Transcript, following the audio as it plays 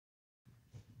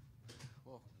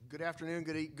Good afternoon,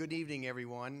 good evening,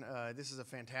 everyone. This is a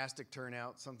fantastic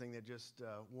turnout, something that just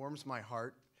warms my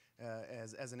heart.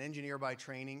 As an engineer by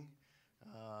training,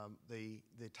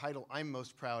 the title I'm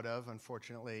most proud of,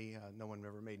 unfortunately, no one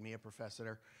ever made me a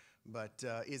professor, but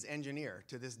is engineer.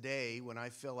 To this day, when I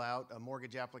fill out a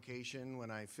mortgage application, when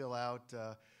I fill out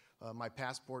my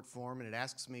passport form and it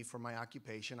asks me for my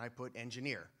occupation, I put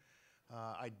engineer.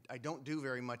 I don't do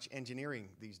very much engineering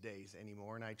these days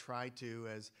anymore, and I try to,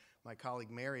 as my colleague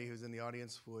Mary, who's in the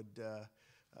audience, would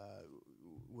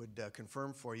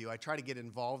confirm for you, I try to get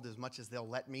involved as much as they'll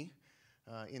let me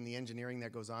in the engineering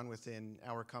that goes on within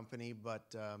our company,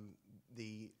 but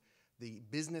the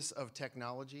business of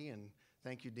technology, and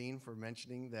thank you, Dean, for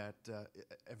mentioning that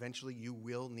eventually you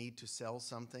will need to sell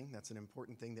something. That's an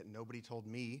important thing that nobody told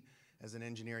me as an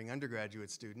engineering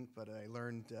undergraduate student, but I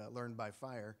learned by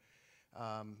fire.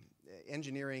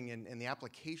 Engineering and the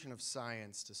application of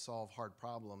science to solve hard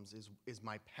problems is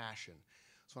my passion.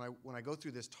 So when I go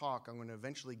through this talk, I'm going to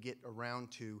eventually get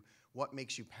around to what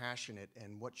makes you passionate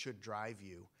and what should drive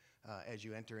you as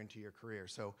you enter into your career.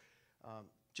 So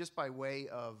just by way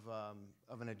of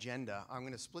an agenda, I'm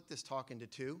going to split this talk into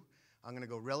two. I'm going to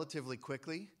go relatively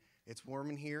quickly. It's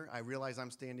warm in here. I realize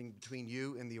I'm standing between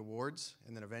you and the awards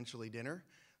and then eventually dinner.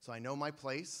 So I know my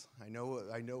place. I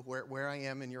know where I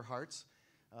am in your hearts.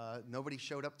 Nobody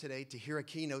showed up today to hear a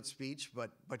keynote speech,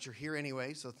 but you're here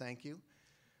anyway, so thank you.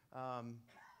 I'm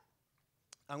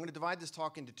going to divide this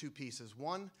talk into two pieces.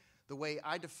 One, the way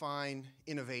I define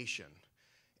innovation.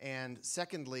 And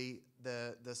secondly,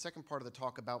 the second part of the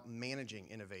talk about managing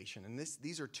innovation. And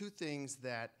these are two things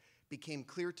that became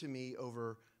clear to me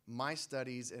over my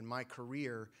studies and my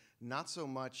career, not so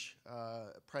much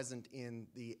present in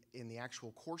the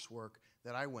actual coursework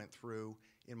that I went through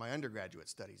in my undergraduate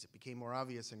studies. It became more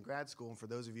obvious in grad school, and for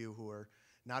those of you who are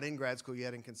not in grad school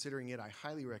yet and considering it, I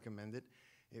highly recommend it.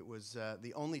 It was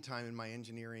the only time in my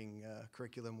engineering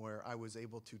curriculum where I was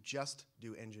able to just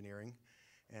do engineering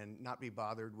and not be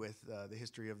bothered with the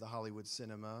history of the Hollywood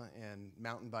cinema and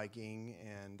mountain biking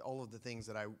and all of the things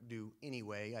that I do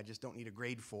anyway. I just don't need a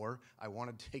grade for. I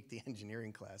wanted to take the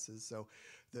engineering classes. So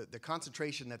the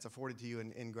concentration that's afforded to you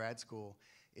in grad school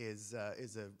is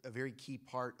a very key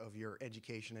part of your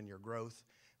education and your growth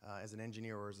as an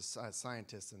engineer or as a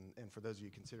scientist. And for those of you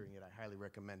considering it, I highly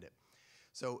recommend it.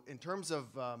 So in terms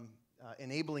of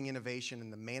enabling innovation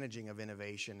and the managing of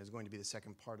innovation is going to be the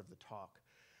second part of the talk.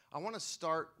 I want to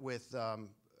start with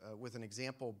an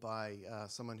example by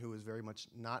someone who is very much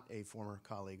not a former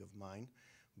colleague of mine,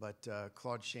 but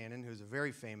Claude Shannon, who's a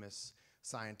very famous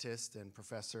scientist and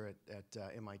professor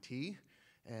at MIT,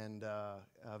 and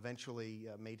eventually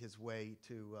made his way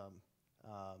to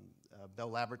Bell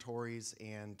Laboratories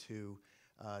and to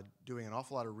doing an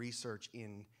awful lot of research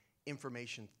in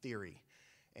information theory.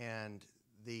 And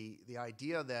the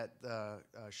idea that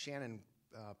Shannon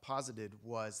posited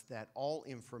was that all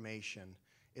information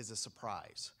is a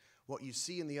surprise. What you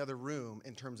see in the other room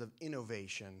in terms of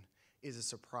innovation is a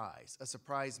surprise. A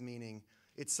surprise meaning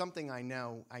it's something I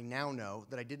now know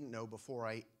that I didn't know before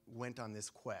I went on this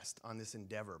quest, on this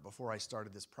endeavor, before I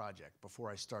started this project, before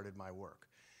I started my work.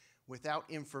 Without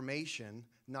information,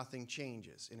 nothing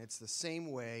changes. And it's the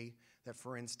same way that,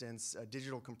 for instance,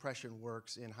 digital compression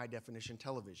works in high-definition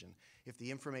television. If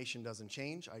the information doesn't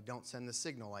change, I don't send the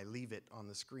signal. I leave it on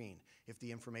the screen. If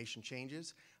the information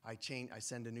changes, I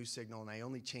send a new signal, and I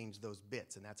only change those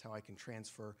bits. And that's how I can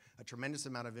transfer a tremendous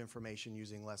amount of information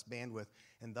using less bandwidth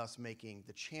and thus making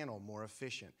the channel more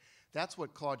efficient. That's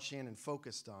what Claude Shannon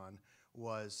focused on,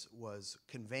 was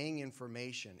conveying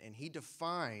information. And he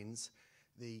defines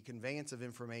the conveyance of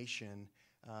information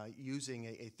using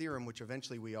a theorem which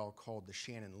eventually we all called the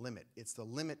Shannon limit. It's the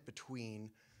limit between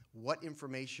what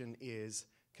information is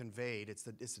conveyed. It's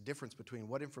the difference between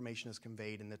what information is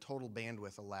conveyed and the total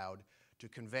bandwidth allowed to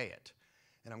convey it.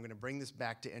 And I'm going to bring this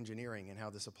back to engineering and how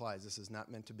this applies. This is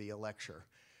not meant to be a lecture.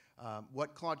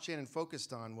 What Claude Shannon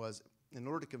focused on was, in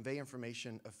order to convey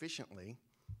information efficiently,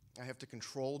 I have to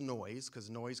control noise, because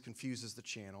noise confuses the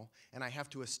channel, and I have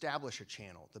to establish a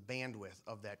channel, the bandwidth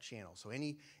of that channel. So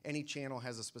any channel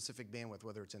has a specific bandwidth,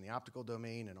 whether it's in the optical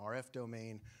domain, an RF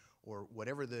domain, or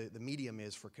whatever the medium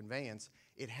is for conveyance.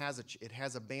 It has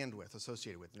a bandwidth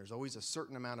associated with it. And there's always a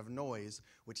certain amount of noise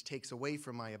which takes away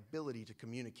from my ability to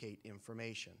communicate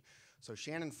information. So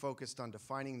Shannon focused on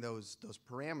defining those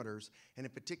parameters, and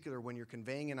in particular, when you're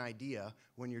conveying an idea,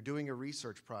 when you're doing a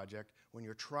research project, when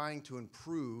you're trying to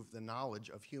improve the knowledge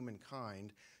of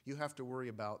humankind, you have to worry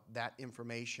about that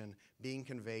information being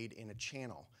conveyed in a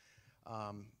channel.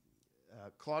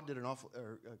 Claude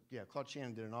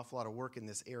Shannon did an awful lot of work in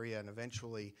this area, and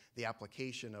eventually the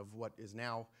application of what is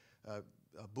now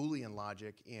Boolean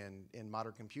logic in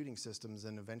modern computing systems,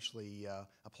 and eventually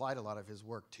applied a lot of his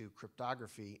work to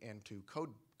cryptography and to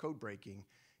code breaking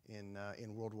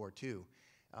in World War II.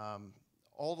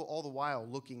 All the while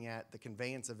looking at the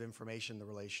conveyance of information, the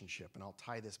relationship, and I'll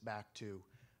tie this back to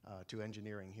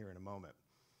engineering here in a moment.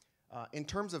 In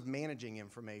terms of managing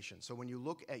information, so when you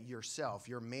look at yourself,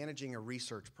 you're managing a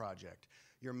research project,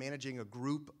 you're managing a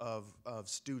group of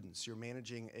students, you're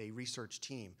managing a research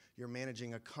team, you're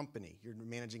managing a company, you're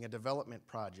managing a development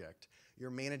project, you're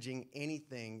managing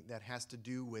anything that has to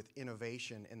do with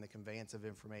innovation and the conveyance of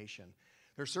information.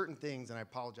 There are certain things, and I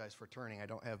apologize for turning, I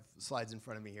don't have slides in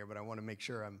front of me here, but I want to make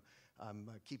sure I'm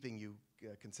keeping you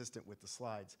consistent with the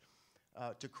slides.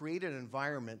 To create an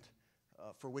environment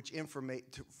for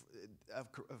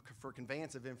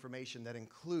conveyance of information that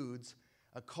includes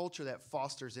a culture that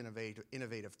fosters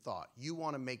innovative thought. You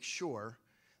want to make sure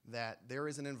that there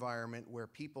is an environment where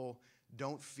people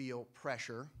don't feel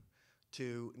pressure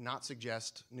to not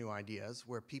suggest new ideas,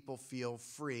 where people feel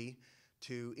free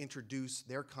to introduce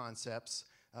their concepts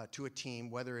to a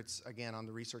team, whether it's, again, on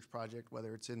the research project,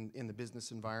 whether it's in the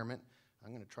business environment.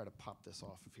 I'm going to try to pop this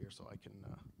off of here so I can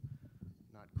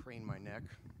not crane my neck.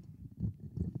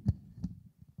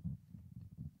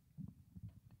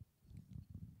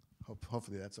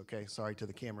 Hopefully that's okay. Sorry to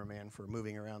the cameraman for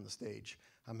moving around the stage.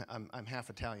 I'm half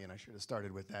Italian. I should have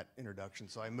started with that introduction,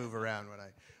 so I move around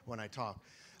when I talk.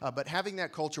 But having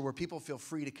that culture where people feel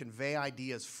free to convey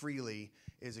ideas freely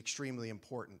is extremely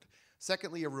important.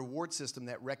 Secondly, a reward system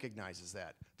that recognizes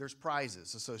that. There's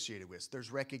prizes associated with it.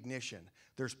 There's recognition.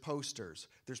 There's posters.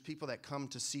 There's people that come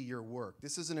to see your work.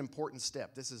 This is an important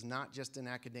step. This is not just in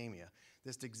academia.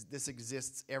 This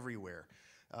exists everywhere.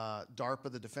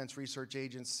 DARPA, the Defense Research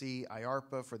Agency,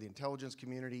 IARPA for the intelligence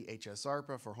community,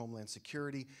 HSARPA for Homeland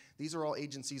Security. These are all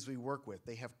agencies we work with.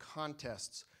 They have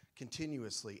contests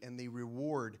continuously, and they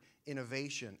reward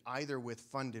innovation either with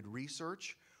funded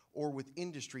research or with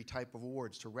industry type of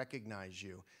awards to recognize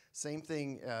you. Same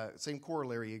thing, same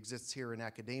corollary exists here in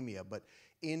academia, but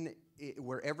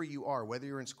wherever you are, whether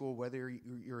you're in school, whether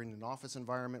you're in an office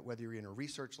environment, whether you're in a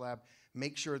research lab,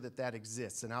 make sure that that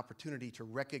exists, an opportunity to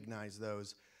recognize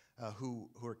those who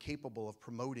are capable of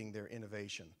promoting their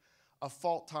innovation. A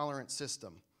fault-tolerant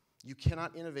system. You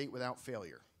cannot innovate without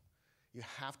failure. You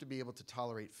have to be able to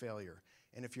tolerate failure.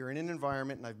 And if you're in an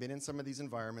environment, and I've been in some of these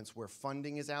environments where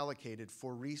funding is allocated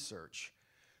for research,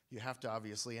 you have to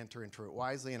obviously enter into it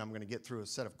wisely, and I'm going to get through a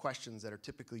set of questions that are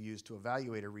typically used to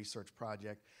evaluate a research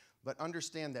project. But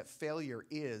understand that failure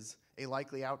is a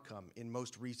likely outcome in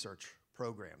most research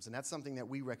programs. And that's something that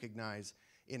we recognize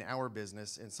in our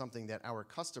business and something that our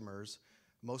customers,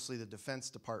 mostly the Defense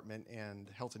Department and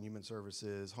Health and Human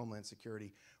Services, Homeland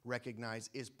Security, recognize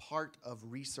is part of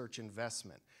research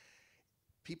investment.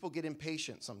 People get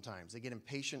impatient sometimes. They get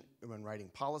impatient when writing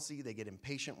policy. They get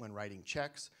impatient when writing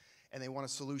checks. And they want a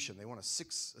solution. They want a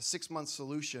six-month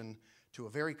solution to a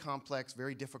very complex,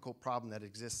 very difficult problem that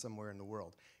exists somewhere in the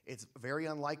world. It's very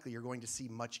unlikely you're going to see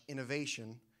much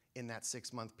innovation in that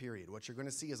 6-month period. What you're going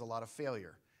to see is a lot of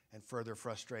failure and further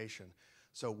frustration.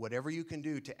 So whatever you can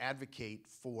do to advocate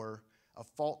for a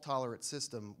fault-tolerant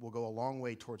system will go a long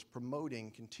way towards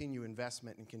promoting continued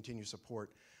investment and continued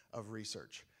support of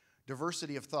research.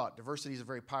 Diversity of thought. Diversity is a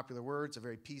very popular word. It's a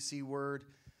very PC word.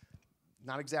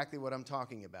 Not exactly what I'm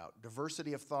talking about.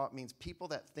 Diversity of thought means people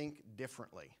that think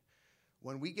differently.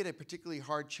 When we get a particularly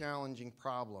hard, challenging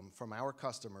problem from our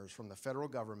customers, from the federal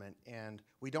government, and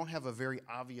we don't have a very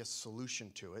obvious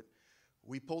solution to it,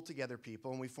 we pull together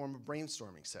people and we form a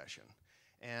brainstorming session.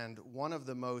 And one of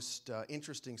the most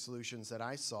interesting solutions that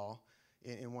I saw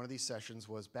in one of these sessions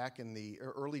was back in the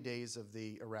early days of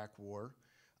the Iraq War.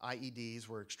 IEDs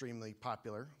were extremely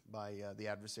popular by the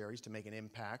adversaries to make an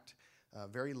impact.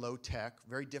 Very low tech,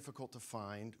 very difficult to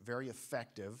find, very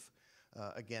effective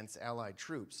against Allied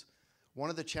troops. One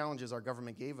of the challenges our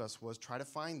government gave us was try to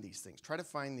find these things. Try to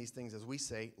find these things, as we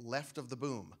say, left of the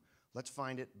boom. Let's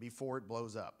find it before it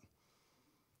blows up.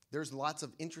 There's lots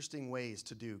of interesting ways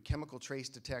to do chemical trace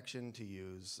detection, to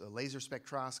use laser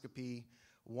spectroscopy.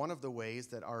 One of the ways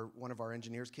that one of our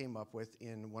engineers came up with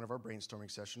in one of our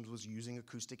brainstorming sessions was using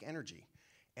acoustic energy.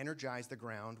 Energize the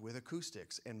ground with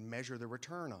acoustics and measure the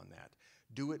return on that.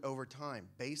 Do it over time.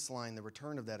 Baseline the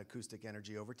return of that acoustic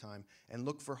energy over time and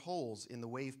look for holes in the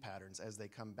wave patterns as they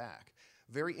come back.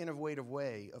 Very innovative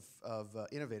way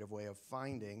of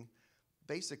finding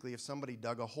basically if somebody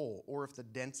dug a hole or if the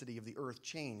density of the earth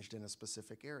changed in a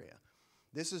specific area.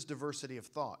 This is diversity of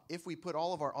thought. If we put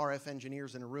all of our RF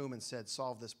engineers in a room and said,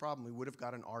 solve this problem, we would have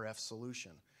got an RF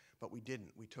solution. But we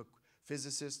didn't. We took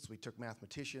physicists, we took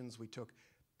mathematicians, we took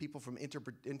people from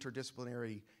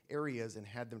interdisciplinary areas and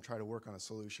had them try to work on a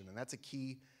solution. And that's a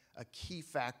key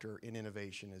factor in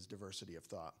innovation is diversity of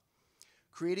thought.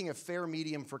 Creating a fair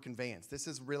medium for conveyance. This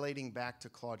is relating back to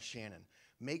Claude Shannon.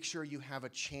 Make sure you have a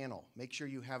channel. Make sure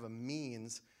you have a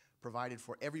means provided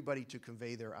for everybody to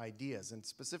convey their ideas. And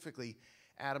specifically,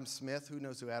 Adam Smith. Who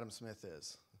knows who Adam Smith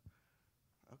is?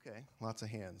 Okay, lots of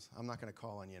hands. I'm not going to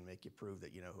call on you and make you prove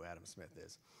that you know who Adam Smith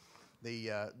is.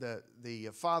 The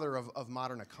father of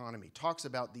modern economy talks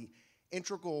about the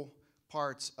integral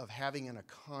parts of having an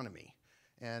economy,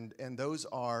 and those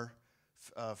are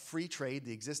free trade,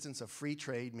 the existence of free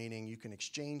trade, meaning you can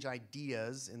exchange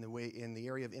ideas in the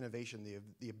area of innovation,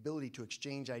 the ability to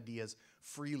exchange ideas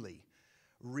freely.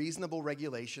 Reasonable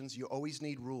regulations. You always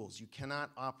need rules. You cannot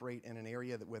operate in an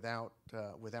area that without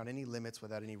any limits,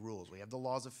 without any rules. We have the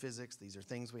laws of physics. These are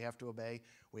things we have to obey.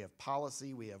 We have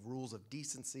policy. We have rules of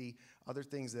decency. Other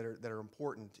things that are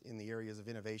important in the areas of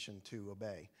innovation to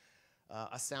obey.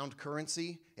 A sound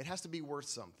currency. It has to be worth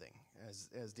something.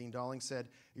 As Dean Dalling said,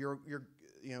 you're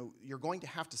going to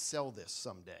have to sell this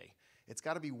someday. It's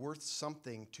got to be worth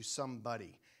something to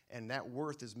somebody. And that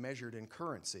worth is measured in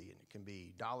currency. And it can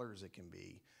be dollars, it can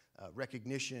be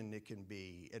recognition, it can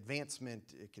be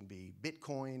advancement, it can be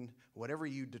Bitcoin, whatever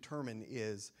you determine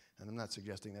is, and I'm not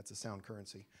suggesting that's a sound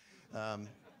currency,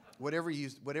 whatever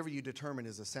you determine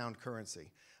is a sound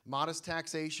currency. Modest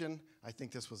taxation, I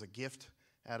think this was a gift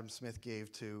Adam Smith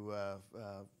gave to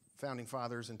founding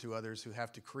fathers and to others who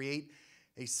have to create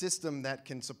a system that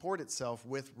can support itself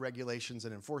with regulations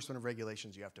and enforcement of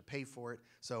regulations. You have to pay for it.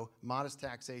 So modest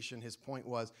taxation, his point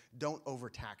was, don't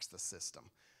overtax the system.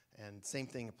 And same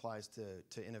thing applies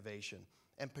to innovation.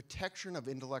 And protection of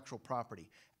intellectual property,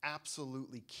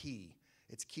 absolutely key.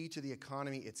 It's key to the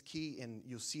economy. It's key, and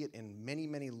you'll see it in many,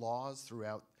 many laws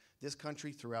throughout this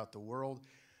country, throughout the world.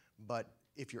 But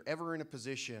if you're ever in a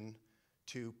position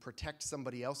to protect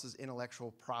somebody else's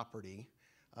intellectual property,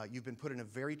 you've been put in a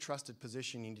very trusted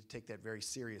position. You need to take that very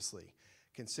seriously.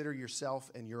 Consider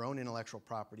yourself and your own intellectual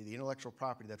property, the intellectual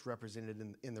property that's represented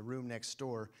in the room next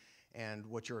door, and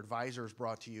what your advisors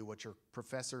brought to you, what your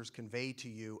professors convey to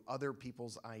you, other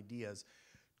people's ideas.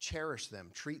 Cherish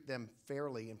them, treat them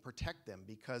fairly, and protect them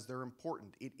because they're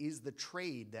important. It is the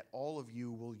trade that all of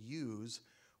you will use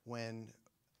when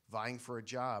vying for a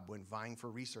job, when vying for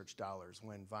research dollars,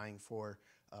 when vying for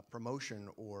promotion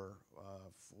or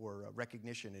for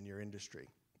recognition in your industry.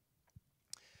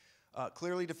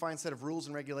 Clearly defined set of rules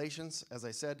and regulations, as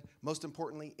I said, most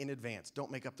importantly, in advance.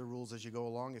 Don't make up the rules as you go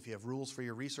along. If you have rules for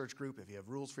your research group, if you have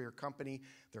rules for your company,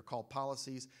 they're called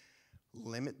policies.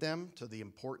 Limit them to the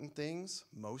important things.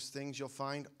 Most things you'll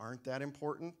find aren't that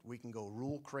important. We can go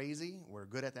rule crazy. We're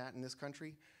good at that in this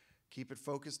country. Keep it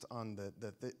focused on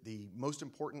the most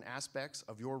important aspects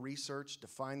of your research,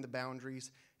 define the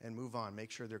boundaries, and move on.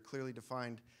 Make sure they're clearly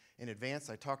defined in advance.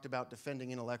 I talked about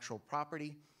defending intellectual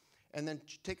property. And then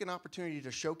take an opportunity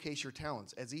to showcase your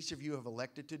talents, as each of you have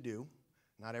elected to do.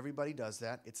 Not everybody does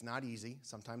that. It's not easy.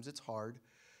 Sometimes it's hard.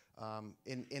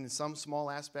 In some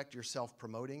small aspect, you're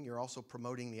self-promoting. You're also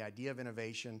promoting the idea of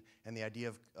innovation and the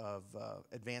idea of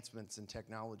advancements in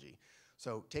technology.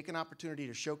 So take an opportunity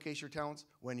to showcase your talents.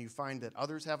 When you find that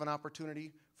others have an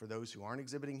opportunity, for those who aren't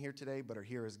exhibiting here today but are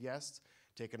here as guests,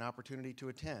 take an opportunity to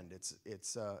attend.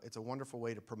 It's a wonderful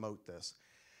way to promote this.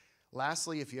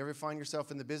 Lastly, if you ever find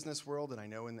yourself in the business world, and I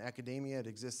know in academia it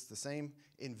exists the same,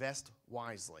 invest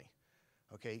wisely.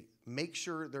 Okay? Make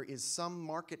sure there is some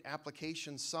market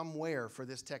application somewhere for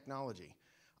this technology.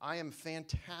 I am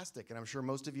fantastic, and I'm sure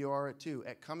most of you are too,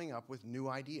 at coming up with new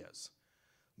ideas.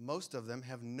 Most of them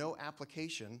have no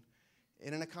application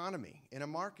in an economy, in a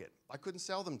market. I couldn't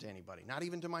sell them to anybody, not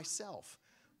even to myself,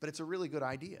 but it's a really good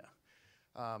idea.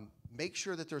 Make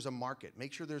sure that there's a market.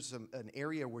 Make sure there's an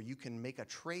area where you can make a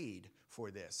trade for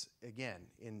this, again,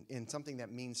 in something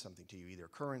that means something to you, either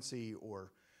currency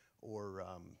or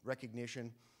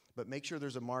recognition. But make sure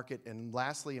there's a market. And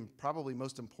lastly, and probably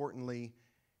most importantly,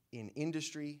 in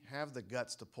industry, have the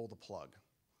guts to pull the plug.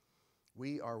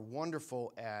 We are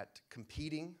wonderful at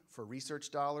competing for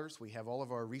research dollars. We have all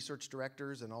of our research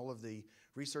directors and all of the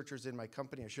researchers in my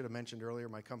company. I should have mentioned earlier,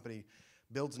 my company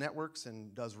builds networks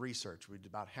and does research. We do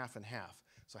about half and half.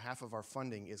 So half of our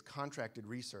funding is contracted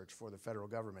research for the federal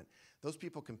government. Those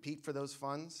people compete for those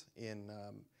funds in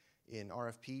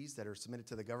RFPs that are submitted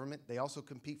to the government. They also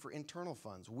compete for internal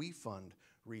funds. We fund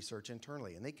research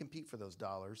internally, and they compete for those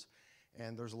dollars.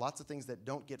 And there's lots of things that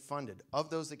don't get funded. Of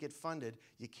those that get funded,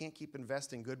 you can't keep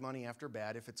investing good money after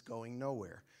bad if it's going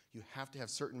nowhere. You have to have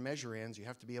certain measure-ins. You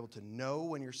have to be able to know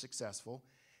when you're successful.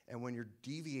 And when you're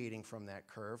deviating from that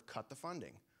curve, cut the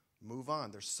funding. Move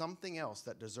on. There's something else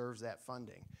that deserves that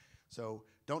funding. So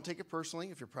don't take it personally.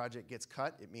 If your project gets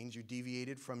cut, it means you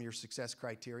deviated from your success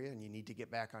criteria and you need to get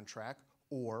back on track,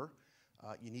 or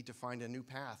you need to find a new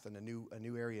path and a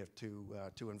new area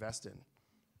to invest in.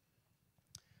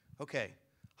 Okay,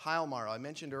 Heilmar, I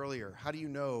mentioned earlier, how do you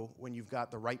know when you've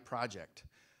got the right project?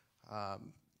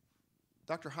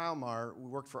 Dr. Heilmar, we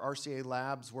worked for RCA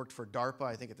Labs, worked for DARPA,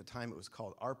 I think at the time it was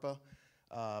called ARPA,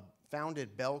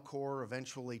 founded Bellcore,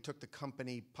 eventually took the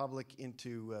company public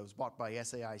into, was bought by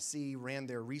SAIC, ran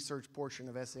their research portion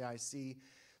of SAIC,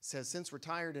 has since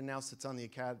retired and now sits on the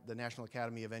National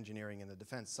Academy of Engineering and the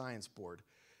Defense Science Board.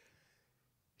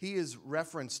 He is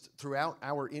referenced throughout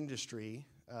our industry,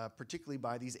 particularly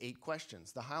by these 8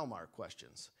 questions, the Heilmar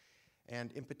questions.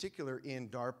 And in particular in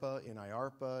DARPA, in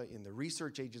IARPA, in the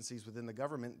research agencies within the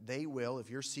government, they will, if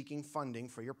you're seeking funding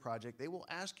for your project, they will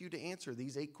ask you to answer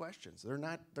these 8 questions. They're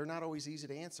not always easy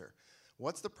to answer.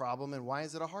 What's the problem and why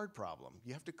is it a hard problem?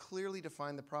 You have to clearly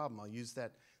define the problem. I'll use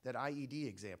that IED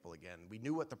example again. We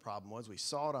knew what the problem was. We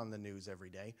saw it on the news every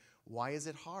day. Why is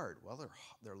it hard? Well,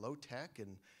 they're low tech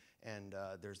and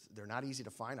they're not easy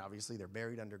to find. Obviously, they're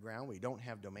buried underground. We don't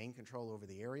have domain control over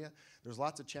the area. There's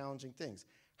lots of challenging things.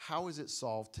 How is it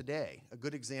solved today? A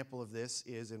good example of this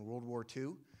is in World War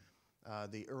II,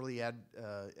 the early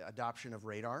adoption of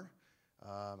radar.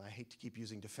 I hate to keep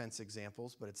using defense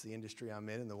examples, but it's the industry I'm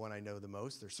in and the one I know the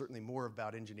most. There's certainly more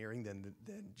about engineering than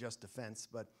just defense,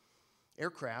 but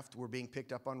aircraft were being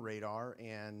picked up on radar,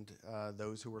 and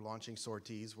those who were launching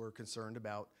sorties were concerned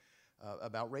about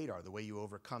radar. The way you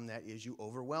overcome that is you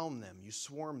overwhelm them, you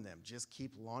swarm them, just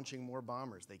keep launching more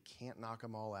bombers. They can't knock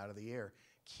them all out of the air.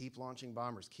 Keep launching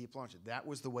bombers, keep launching. That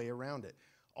was the way around it.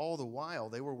 All the while,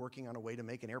 they were working on a way to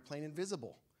make an airplane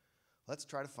invisible. Let's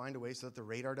try to find a way so that the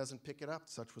radar doesn't pick it up.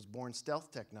 Such was born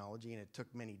stealth technology, and it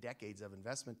took many decades of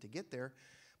investment to get there,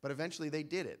 but eventually they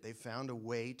did it. They found a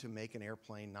way to make an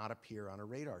airplane not appear on a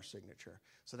radar signature.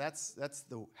 So that's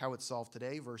how it's solved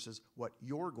today versus what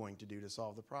you're going to do to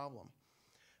solve the problem.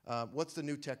 What's the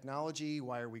new technology?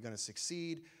 Why are we going to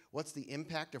succeed? What's the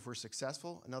impact if we're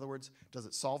successful? In other words, does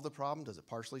it solve the problem? Does it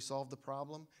partially solve the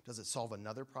problem? Does it solve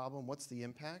another problem? What's the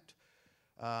impact?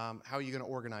 How are you going to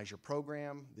organize your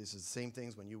program? This is the same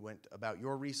things when you went about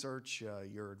your research.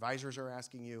 Your advisors are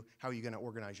asking you, how are you going to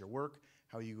organize your work?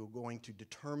 How are you going to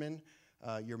determine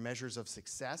your measures of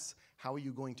success? How are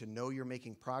you going to know you're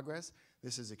making progress?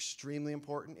 This is extremely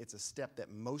important. It's a step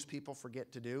that most people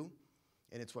forget to do,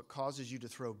 and it's what causes you to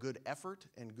throw good effort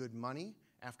and good money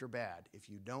after bad. If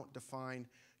you don't define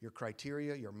your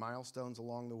criteria, your milestones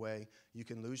along the way, you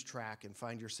can lose track and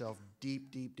find yourself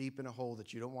deep, deep, deep in a hole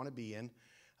that you don't want to be in.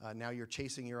 Now you're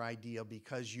chasing your idea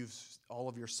because all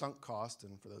of your sunk cost,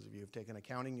 and for those of you who have taken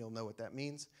accounting, you'll know what that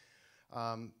means.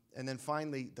 And then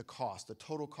finally, the cost, the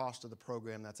total cost of the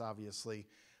program. That's obviously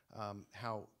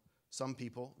how some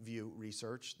people view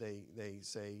research. They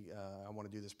say, I want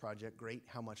to do this project, great,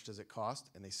 how much does it cost?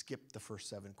 And they skip the first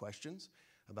 7 questions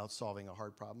about solving a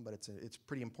hard problem, but it's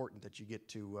pretty important that you get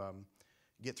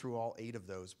through all 8 of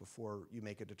those before you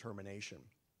make a determination.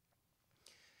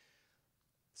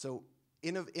 So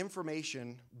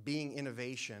information being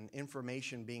innovation,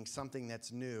 information being something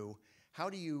that's new, how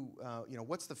do you,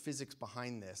 what's the physics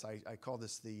behind this? I call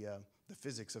this the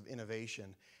physics of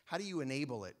innovation. How do you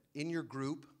enable it in your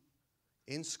group,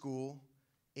 in school,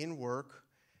 in work?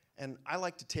 And I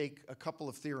like to take a couple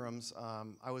of theorems.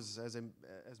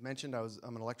 As mentioned,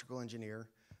 I'm an electrical engineer,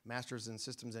 master's in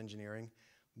systems engineering,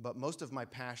 but most of my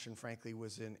passion, frankly,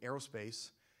 was in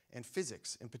aerospace and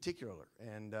physics in particular.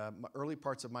 And early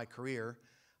parts of my career,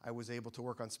 I was able to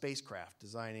work on spacecraft,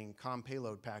 designing comm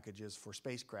payload packages for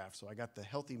spacecraft. So I got the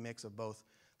healthy mix of both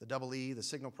the EE, the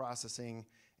signal processing,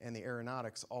 and the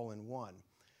aeronautics all in one.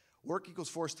 Work equals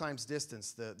force times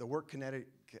distance, the work kinetic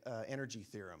energy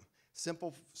theorem.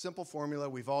 Simple formula,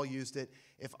 we've all used it.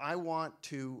 If I want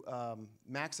to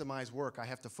maximize work, I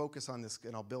have to focus on this,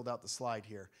 and I'll build out the slide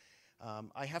here.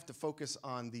 I have to focus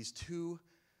on these 2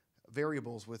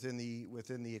 variables within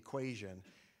the equation.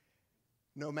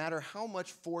 No matter how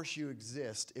much force you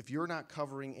exist, if you're not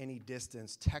covering any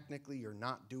distance, technically you're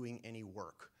not doing any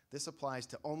work. This applies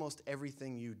to almost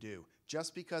everything you do.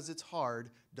 Just because it's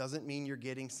hard doesn't mean you're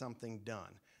getting something done.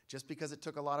 Just because it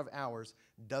took a lot of hours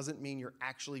doesn't mean you're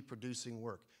actually producing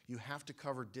work. You have to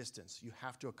cover distance. You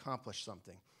have to accomplish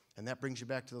something. And that brings you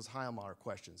back to those Heilmar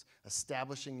questions,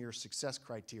 establishing your success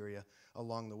criteria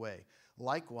along the way.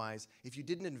 Likewise, if you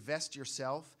didn't invest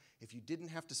yourself, if you didn't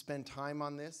have to spend time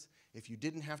on this, if you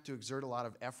didn't have to exert a lot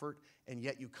of effort, and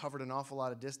yet you covered an awful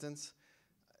lot of distance,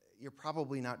 you're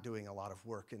probably not doing a lot of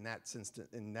work in that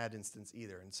instance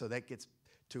either. And so that gets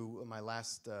to my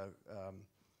last,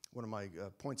 one of my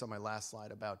points on my last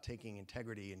slide about taking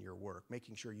integrity in your work,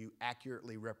 making sure you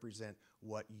accurately represent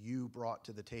what you brought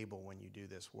to the table when you do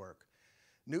this work.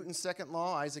 Newton's second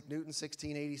law, Isaac Newton,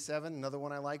 1687, another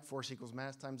one I like, force equals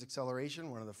mass times acceleration,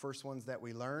 one of the first ones that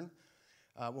we learn.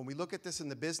 When we look at this in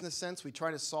the business sense, we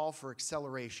try to solve for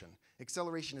acceleration.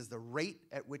 Acceleration is the rate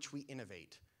at which we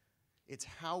innovate. It's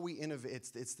how we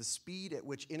innovate, it's the speed at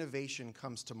which innovation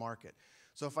comes to market.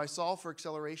 So if I solve for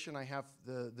acceleration, I have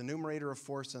the numerator of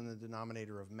force and the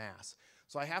denominator of mass.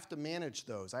 So I have to manage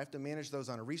those. I have to manage those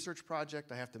on a research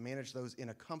project. I have to manage those in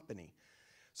a company.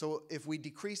 So if we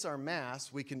decrease our mass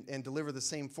and deliver the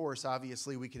same force,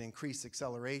 obviously we can increase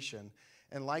acceleration.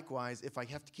 And likewise, if I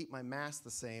have to keep my mass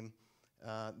the same,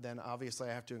 then obviously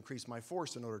I have to increase my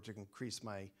force in order to increase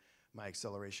my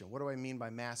acceleration. What do I mean by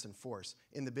mass and force?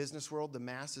 In the business world, the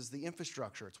mass is the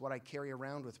infrastructure. It's what I carry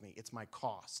around with me. It's my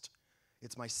cost.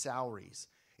 It's my salaries.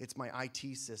 It's my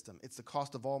IT system. It's the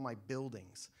cost of all my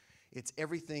buildings. It's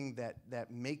everything that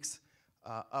makes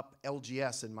up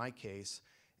LGS in my case.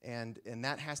 And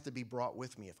that has to be brought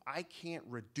with me. If I can't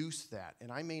reduce that,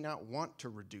 and I may not want to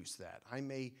reduce that, I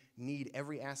may need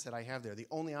every asset I have there. The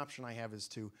only option I have is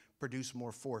to produce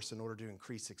more force in order to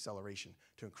increase acceleration,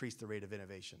 to increase the rate of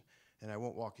innovation. And I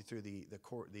won't walk you through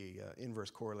the inverse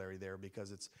corollary there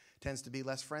because it tends to be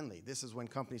less friendly. This is when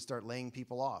companies start laying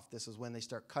people off. This is when they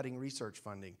start cutting research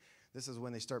funding. This is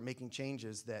when they start making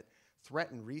changes that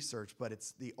threaten research, but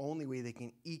it's the only way they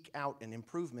can eke out an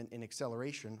improvement in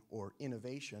acceleration or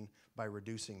innovation by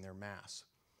reducing their mass.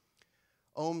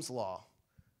 Ohm's law.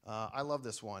 I love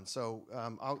this one. So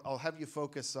I'll have you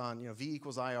focus on, V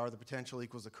equals IR, the potential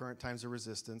equals the current times the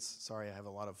resistance. Sorry, I have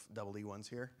a lot of double E ones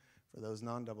here for those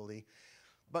non-double E.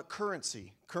 But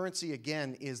currency. Currency,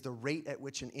 again, is the rate at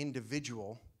which an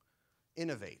individual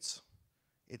innovates.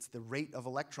 It's the rate of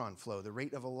electron flow, the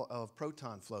rate of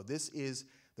proton flow. This is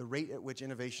the rate at which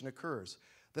innovation occurs.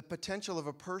 The potential of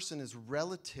a person is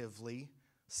relatively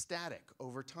static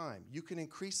over time. You can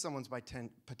increase someone's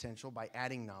potential by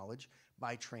adding knowledge,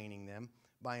 by training them,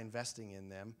 by investing in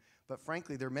them. But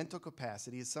frankly, their mental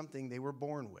capacity is something they were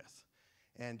born with.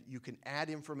 And you can add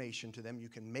information to them, you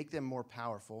can make them more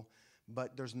powerful,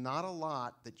 but there's not a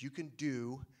lot that you can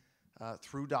do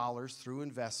through dollars, through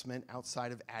investment,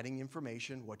 outside of adding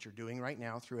information, what you're doing right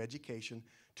now through education,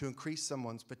 to increase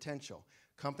someone's potential.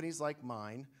 Companies like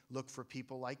mine look for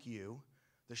people like you,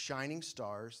 the shining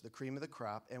stars, the cream of the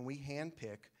crop, and we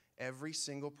handpick every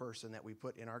single person that we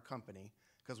put in our company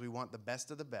because we want the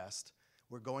best of the best.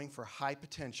 We're going for high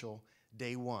potential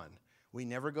day one. We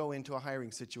never go into a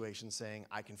hiring situation saying,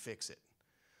 I can fix it.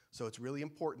 So it's really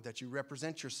important that you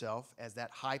represent yourself as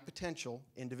that high potential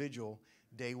individual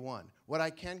day one. What I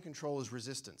can control is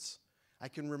resistance. I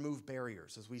can remove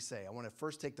barriers, as we say. I want to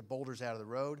first take the boulders out of the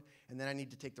road, and then I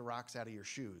need to take the rocks out of your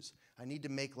shoes. I need to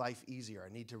make life easier.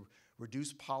 I need to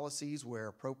reduce policies where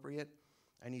appropriate.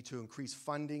 I need to increase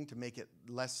funding to make it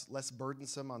less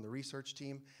burdensome on the research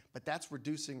team. But that's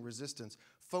reducing resistance,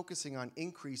 focusing on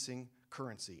increasing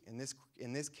currency. In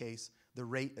this case, the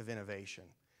rate of innovation.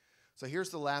 So here's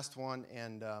the last one,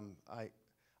 and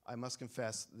I must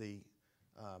confess the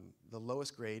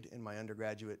lowest grade in my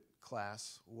undergraduate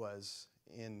class was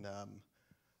in a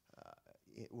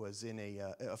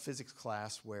physics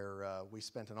class where we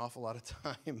spent an awful lot of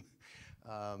time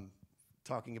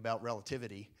talking about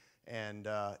relativity, and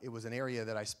it was an area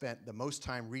that I spent the most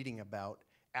time reading about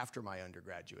after my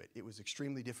undergraduate. It was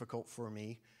extremely difficult for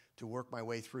me to work my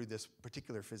way through this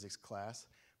particular physics class,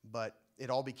 but it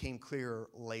all became clear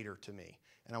later to me.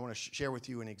 And I want to share with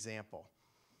you an example.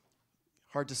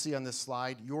 Hard to see on this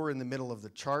slide. You're in the middle of the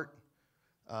chart.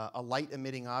 A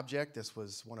light-emitting object, this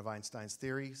was one of Einstein's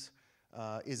theories,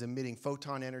 is emitting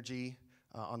photon energy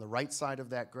on the right side of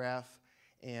that graph.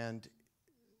 And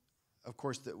of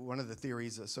course, one of the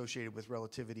theories associated with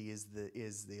relativity is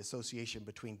the association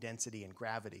between density and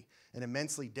gravity. An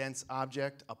immensely dense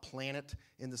object, a planet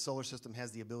in the solar system,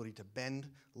 has the ability to bend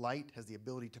light, has the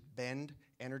ability to bend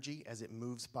energy as it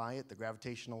moves by it, the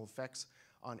gravitational effects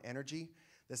on energy.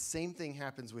 The same thing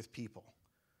happens with people.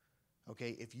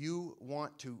 Okay, if you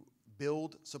want to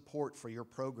build support for your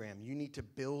program, you need to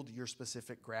build your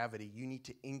specific gravity. You need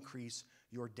to increase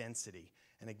your density.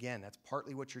 And again, that's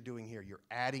partly what you're doing here. You're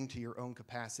adding to your own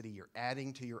capacity. You're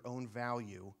adding to your own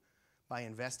value by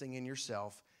investing in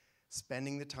yourself,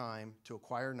 spending the time to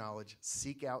acquire knowledge,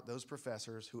 seek out those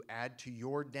professors who add to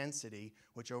your density,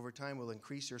 which over time will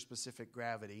increase your specific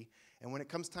gravity. And when it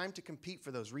comes time to compete for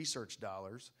those research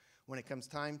dollars, when it comes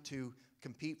time to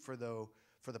compete for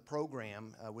the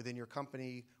program within your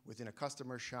company, within a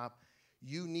customer shop,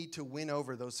 you need to win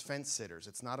over those fence sitters.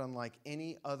 It's not unlike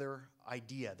any other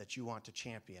idea that you want to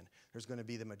champion. There's going to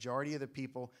be the majority of the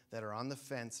people that are on the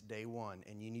fence day one,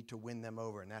 and you need to win them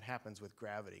over, and that happens with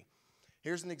gravity.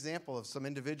 Here's an example of some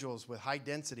individuals with high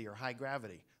density or high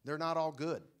gravity. They're not all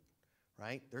good,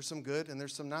 right? There's some good and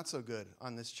there's some not so good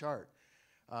on this chart.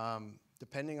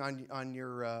 Depending on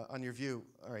your view.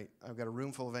 All right, I've got a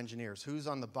room full of engineers. Who's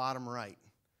on the bottom right?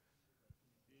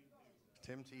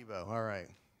 Tim Tebow. All right.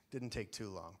 Didn't take too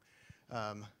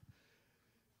long.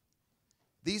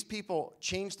 These people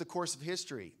changed the course of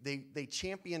history. They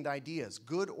championed ideas,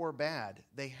 good or bad.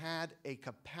 They had a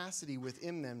capacity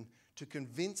within them to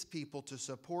convince people to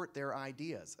support their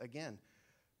ideas. Again,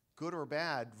 good or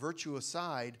bad, virtue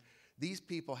aside, these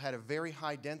people had a very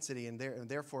high density and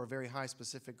therefore a very high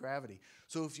specific gravity.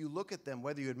 So if you look at them,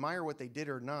 whether you admire what they did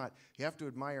or not, you have to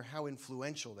admire how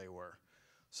influential they were.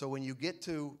 So when you get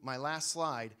to my last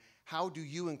slide, how do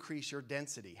you increase your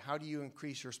density? How do you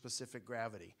increase your specific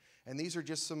gravity? And these are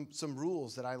just some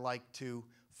rules that I like to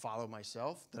follow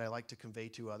myself, that I like to convey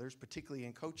to others, particularly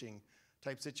in coaching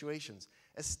type situations.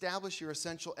 Establish your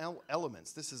essential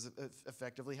elements. This is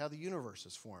effectively how the universe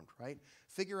is formed, right?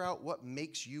 Figure out what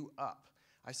makes you up.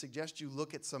 I suggest you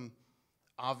look at some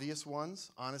obvious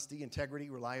ones: honesty, integrity,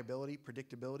 reliability,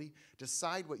 predictability.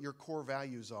 Decide what your core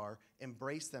values are,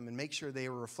 embrace them, and make sure they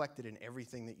are reflected in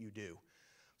everything that you do.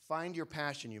 Find your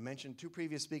passion. You mentioned two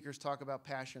previous speakers talk about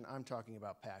passion. I'm talking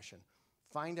about passion.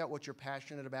 Find out what you're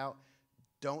passionate about.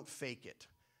 Don't fake it.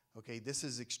 Okay, this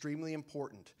is extremely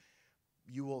important.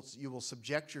 You will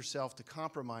subject yourself to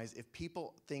compromise if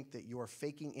people think that you are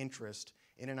faking interest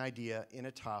in an idea, in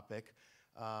a topic.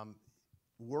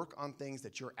 Work on things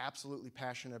that you're absolutely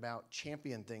passionate about.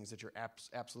 Champion things that you're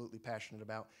absolutely passionate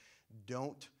about.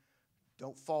 Don't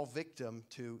fall victim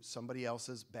to somebody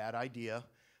else's bad idea.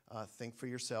 Think for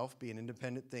yourself. Be an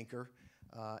independent thinker.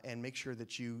 And make sure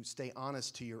that you stay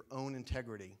honest to your own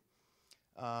integrity.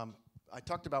 I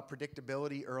talked about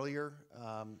predictability earlier.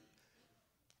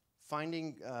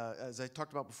 As I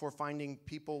talked about before, finding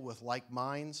people with like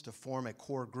minds to form a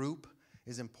core group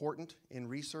is important in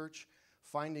research.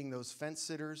 Finding those fence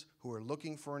sitters who are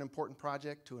looking for an important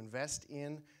project to invest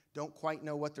in, don't quite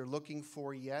know what they're looking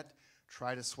for yet,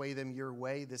 try to sway them your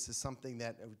way. This is something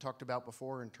that we talked about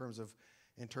before in terms of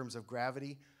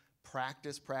gravity.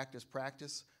 Practice, practice,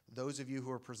 practice. Those of you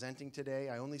who are presenting today,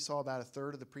 I only saw about a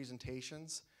third of the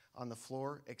presentations on the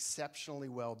floor. Exceptionally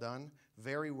well done,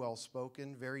 very well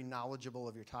spoken, very knowledgeable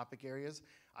of your topic areas.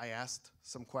 I asked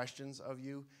some questions of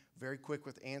you, very quick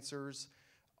with answers.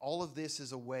 All of this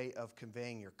is a way of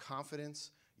conveying your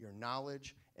confidence, your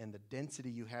knowledge, and the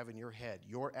density you have in your head,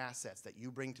 your assets that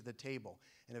you bring to the table.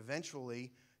 And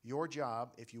eventually, your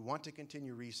job, if you want to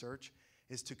continue research,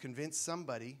 is to convince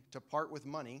somebody to part with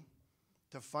money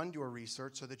to fund your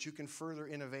research so that you can further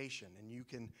innovation and you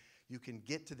can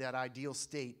get to that ideal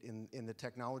state in the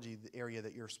technology area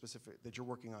that you're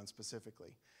working on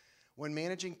specifically. When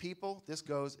managing people,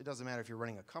 it doesn't matter if you're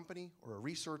running a company or a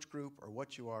research group or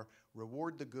what you are,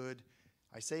 reward the good.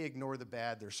 I say ignore the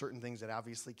bad. There are certain things that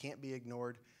obviously can't be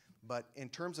ignored, but in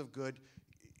terms of good,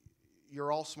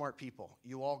 you're all smart people.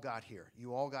 You all got here.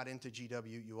 You all got into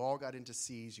GW. You all got into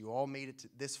C's. You all made it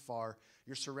this far.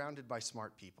 You're surrounded by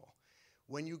smart people.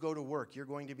 When you go to work, you're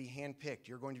going to be handpicked.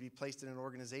 You're going to be placed in an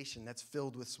organization that's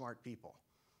filled with smart people.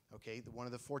 Okay, one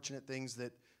of the fortunate things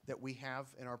that we have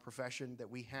in our profession, that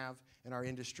we have in our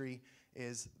industry,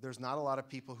 is there's not a lot of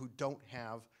people who don't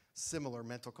have similar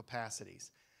mental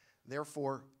capacities.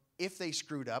 Therefore, if they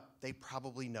screwed up, they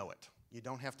probably know it. You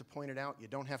don't have to point it out. You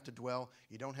don't have to dwell.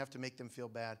 You don't have to make them feel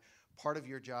bad. Part of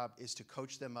your job is to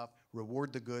coach them up,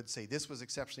 reward the good, say this was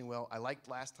exceptionally well. I liked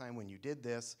last time when you did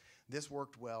this. This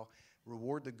worked well.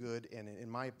 Reward the good, and in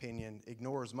my opinion,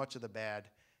 ignore as much of the bad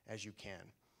as you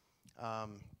can.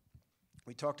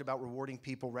 We talked about rewarding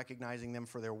people, recognizing them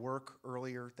for their work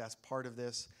earlier. That's part of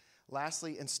this.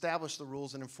 Lastly, establish the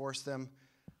rules and enforce them.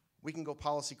 We can go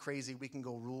policy crazy. We can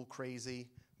go rule crazy.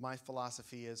 My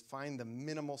philosophy is find the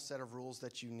minimal set of rules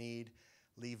that you need.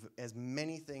 Leave as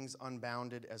many things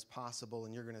unbounded as possible,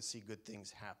 and you're going to see good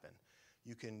things happen.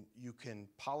 You can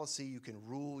policy, you can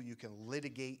rule, you can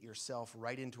litigate yourself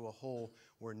right into a hole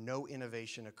where no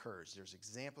innovation occurs. There's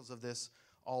examples of this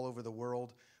all over the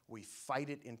world. We fight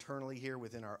it internally here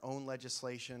within our own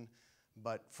legislation,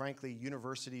 but frankly,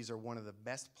 universities are one of the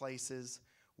best places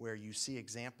where you see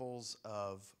examples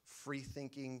of free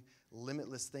thinking,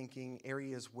 limitless thinking,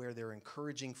 areas where they're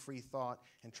encouraging free thought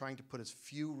and trying to put as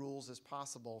few rules as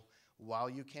possible while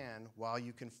you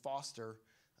can foster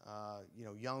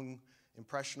young,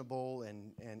 impressionable,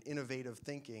 and innovative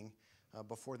thinking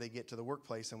before they get to the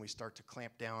workplace, and we start to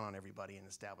clamp down on everybody and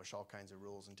establish all kinds of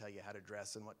rules and tell you how to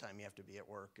dress and what time you have to be at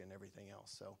work and everything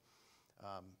else. So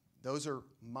those are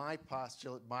my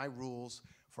postulate, my rules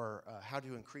for how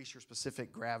to increase your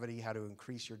specific gravity, how to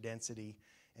increase your density,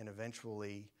 and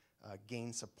eventually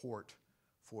gain support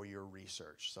for your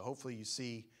research. So hopefully you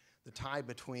see the tie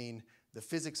between the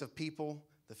physics of people,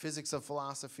 the physics of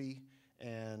philosophy,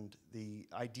 and the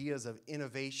ideas of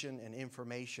innovation and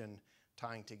information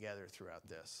tying together throughout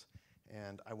this.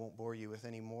 And I won't bore you with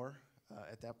any more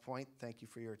at that point. Thank you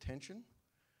for your attention.